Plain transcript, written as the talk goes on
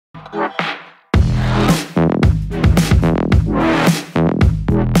Good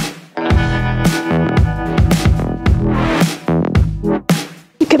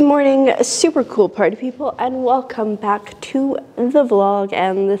morning, super cool party people, and welcome back to the vlog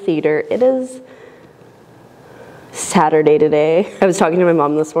and the theater. It is Saturday today. I was talking to my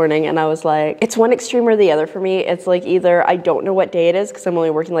mom this morning and I was like, it's one extreme or the other for me. It's like either I don't know what day it is because I'm only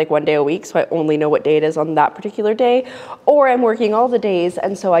working like one day a week, so I only know what day it is on that particular day, or I'm working all the days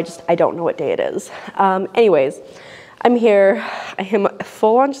and so I don't know what day it is. Anyways, I'm here. I am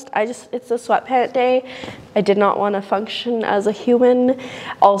full on it's a sweatpant day. I did not want to function as a human.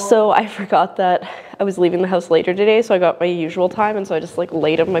 Also, I forgot that I was leaving the house later today, so I got my usual time, and so I just like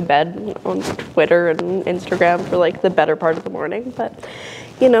laid on my bed on Twitter and Instagram for like the better part of the morning, but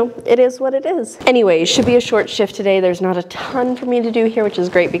you know, it is what it is. Anyway, should be a short shift today. There's not a ton for me to do here, which is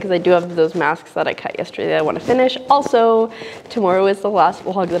great because I do have those masks that I cut yesterday that I want to finish. Also, tomorrow is the last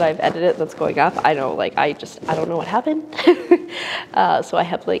vlog that I've edited that's going up. I know, like, I don't know what happened. So I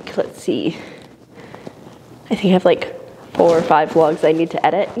have like, let's see, I think I have like 4 or 5 vlogs I need to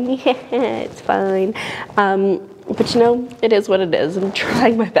edit. It's fine. But you know, it is what it is. I'm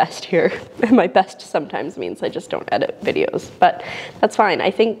trying my best here. My best sometimes means I just don't edit videos, but that's fine.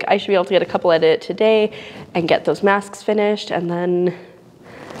 I think I should be able to get a couple edited today and get those masks finished, and then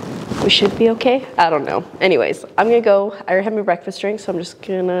we should be okay. I don't know. Anyways, I'm gonna go. I already had my breakfast drink, so I'm just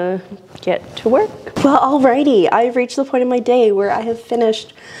gonna get to work. Well, alrighty. I've reached the point in my day where I have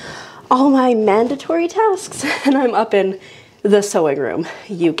finished all my mandatory tasks and I'm up in the sewing room.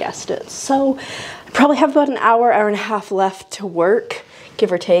 You guessed it. So I probably have about an hour and a half left to work,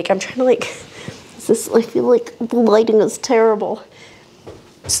 give or take. I'm trying to like, I feel like the lighting is terrible.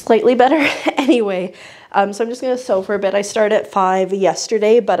 Slightly better. Anyway, so I'm just gonna sew for a bit. I started at 5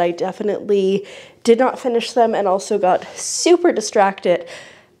 yesterday, but I definitely did not finish them and also got super distracted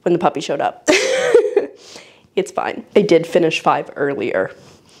when the puppy showed up. It's fine. I did finish 5 earlier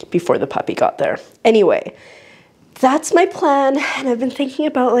before the puppy got there. Anyway, that's my plan, and I've been thinking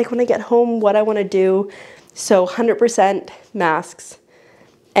about like when I get home what I want to do. So 100% masks,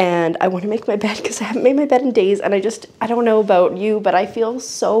 and I want to make my bed because I haven't made my bed in days, and I don't know about you, but I feel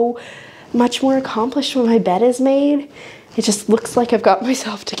so much more accomplished when my bed is made. It just looks like I've got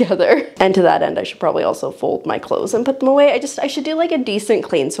myself together. And to that end, I should probably also fold my clothes and put them away. I should do like a decent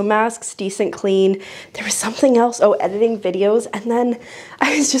clean. So masks, decent clean. There was something else. Oh, editing videos. And then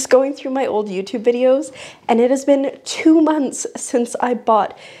I was just going through my old YouTube videos, and it has been 2 months since I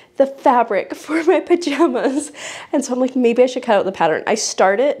bought the fabric for my pajamas. And so I'm like, maybe I should cut out the pattern. I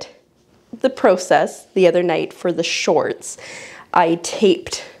started the process the other night for the shorts. I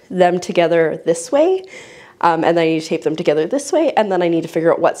taped them together this way. And then I need to tape them together this way, and then I need to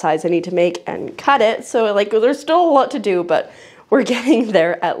figure out what size I need to make and cut it. So like, there's still a lot to do, but we're getting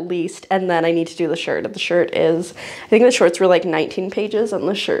there at least. And then I need to do the shirt. And the shirt is, I think the shorts were like 19 pages and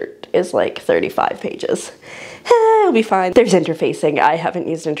the shirt is like 35 pages. It'll be fine. There's interfacing. I haven't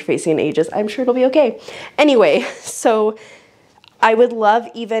used interfacing in ages. I'm sure it'll be okay. Anyway, so I would love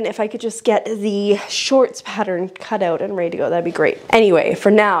even if I could just get the shorts pattern cut out and ready to go. That'd be great. Anyway, for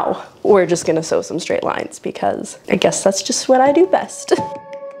now, we're just gonna sew some straight lines because I guess that's just what I do best.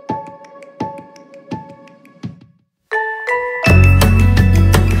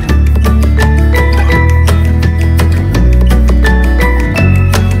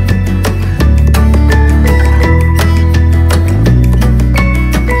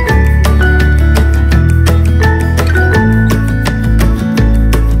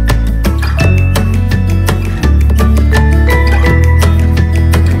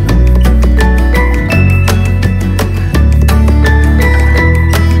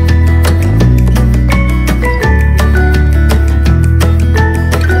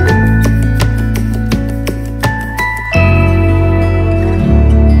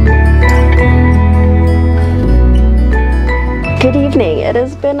 Good evening. It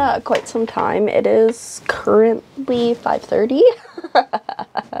has been quite some time. It is currently 5:30.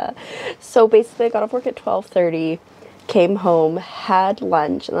 So basically I got off work at 12:30, came home, had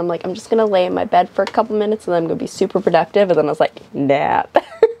lunch, and I'm like, I'm just gonna lay in my bed for a couple minutes and then I'm gonna be super productive. And then I was like, nap.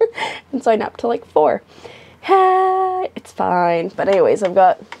 And so I napped till like 4. It's fine. But anyways, I've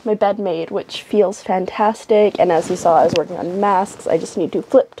got my bed made, which feels fantastic. And as you saw, I was working on masks. I just need to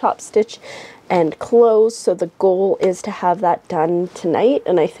flip, top stitch, and close. So the goal is to have that done tonight,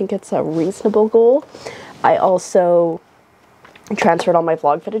 and I think it's a reasonable goal. I also transferred all my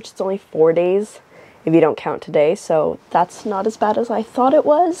vlog footage. It's only 4 days if you don't count today, so that's not as bad as I thought it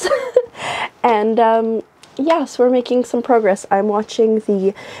was. And yes, we're making some progress. I'm watching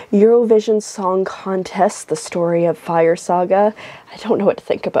the Eurovision Song Contest, the story of Fire Saga. I don't know what to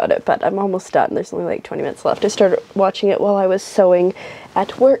think about it, but I'm almost done. There's only like 20 minutes left. I started watching it while I was sewing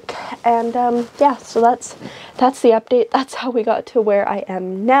at work, and yeah, so that's the update. That's how we got to where I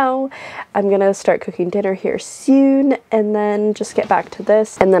am now. I'm gonna start cooking dinner here soon, and then just get back to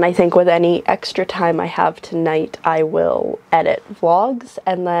this. And then I think with any extra time I have tonight, I will edit vlogs,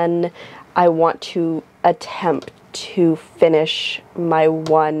 and then I want to attempt to finish my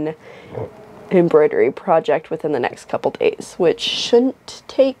one embroidery project within the next couple days, which shouldn't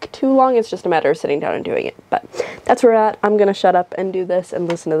take too long. It's just a matter of sitting down and doing it. But that's where we're at. I'm gonna shut up and do this and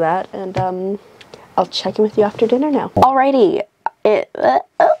listen to that, and I'll check in with you after dinner now. Alrighty,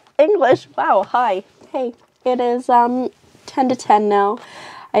 English, wow, hi, hey. It is 10 to 10 now.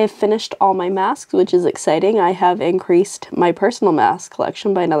 I have finished all my masks, which is exciting. I have increased my personal mask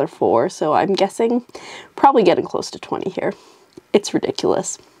collection by another 4, so I'm guessing probably getting close to 20 here. It's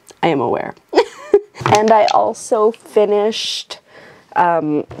ridiculous. I am aware. And I also finished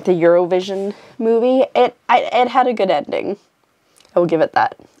the Eurovision movie. It had a good ending. I will give it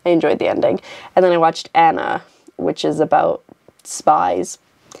that. I enjoyed the ending. And then I watched Anna, which is about spies.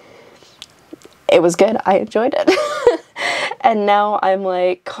 It was good. I enjoyed it. And now I'm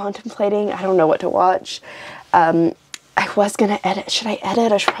like contemplating, I don't know what to watch. I was gonna edit. Should I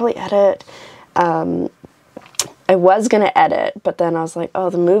edit? I should probably edit. I was gonna edit, but then I was like, oh,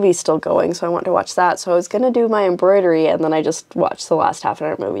 the movie's still going, so I want to watch that. So I was gonna do my embroidery, and then I just watched the last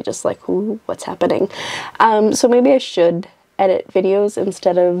half-hour movie, just like, ooh, what's happening? So maybe I should edit videos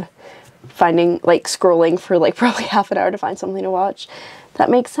instead of scrolling for like probably half an hour to find something to watch. That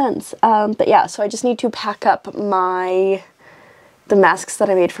makes sense. But yeah, so I just need to pack up the masks that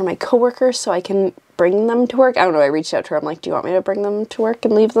I made for my coworkers so I can bring them to work. I don't know, I reached out to her, I'm like, do you want me to bring them to work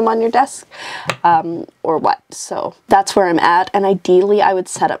and leave them on your desk? Or what? So that's where I'm at, and ideally I would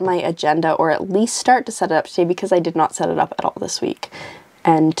set up my agenda, or at least start to set it up today, because I did not set it up at all this week.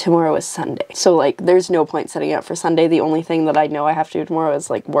 And tomorrow is Sunday. So like, there's no point setting it up for Sunday. The only thing that I know I have to do tomorrow is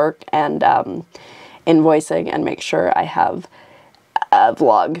like work and invoicing and make sure I have a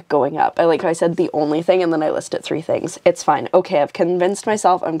vlog going up. I like how I said the only thing, and then I listed 3 things. It's fine. Okay, I've convinced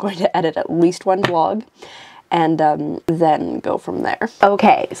myself I'm going to edit at least 1 vlog, and then go from there.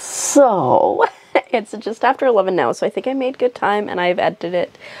 Okay, so it's just after 11 now, so I think I made good time, and I've edited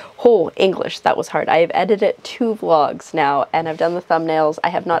it. Oh, English, that was hard. I have edited 2 vlogs now, and I've done the thumbnails. I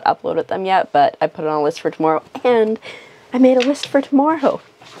have not uploaded them yet, but I put it on a list for tomorrow, and I made a list for tomorrow.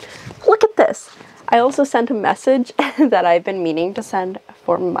 Look at this. I also sent a message that I've been meaning to send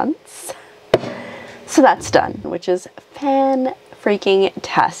for months. So that's done, which is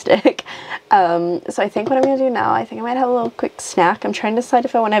fan-freaking-tastic. So I think what I'm gonna do now, I think I might have a little quick snack. I'm trying to decide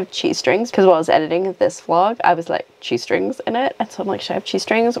if I want to have cheese strings, because while I was editing this vlog, I was like, cheese strings in it, and so I'm like, should I have cheese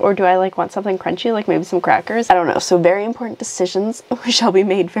strings, or do I like want something crunchy, like maybe some crackers? I don't know. So very important decisions shall be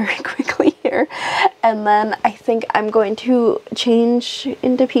made very quickly here. And then I think I'm going to change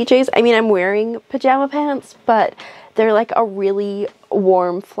into PJs. I mean, I'm wearing pajama pants, but they're like a really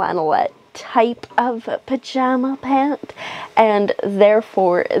warm flannelette type of pajama pant, and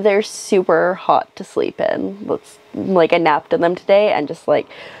therefore they're super hot to sleep in. Like I napped in them today and just like,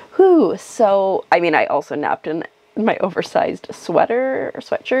 whew. So I mean, I also napped in my oversized sweater or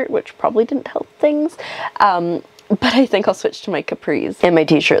sweatshirt, which probably didn't help things, but I think I'll switch to my capris and my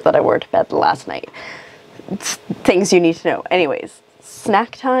t-shirt that I wore to bed last night. It's things you need to know. Anyways,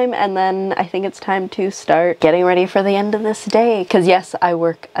 snack time, and then I think it's time to start getting ready for the end of this day, because yes, I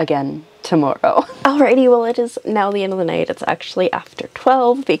work again tomorrow. Alrighty, well, it is now the end of the night. It's actually after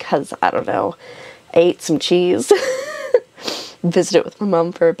 12 because, I don't know, I ate some cheese, visited with my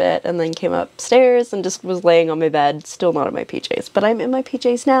mom for a bit, and then came upstairs and just was laying on my bed, still not in my PJs, but I'm in my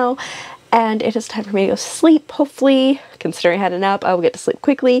PJs now, and it is time for me to go to sleep, hopefully. Considering I had a nap, I will get to sleep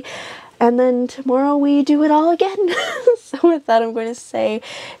quickly. And then tomorrow we do it all again. So with that, I'm going to say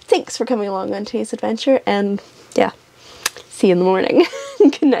thanks for coming along on today's adventure, and yeah, see you in the morning.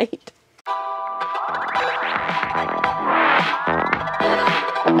 Good night.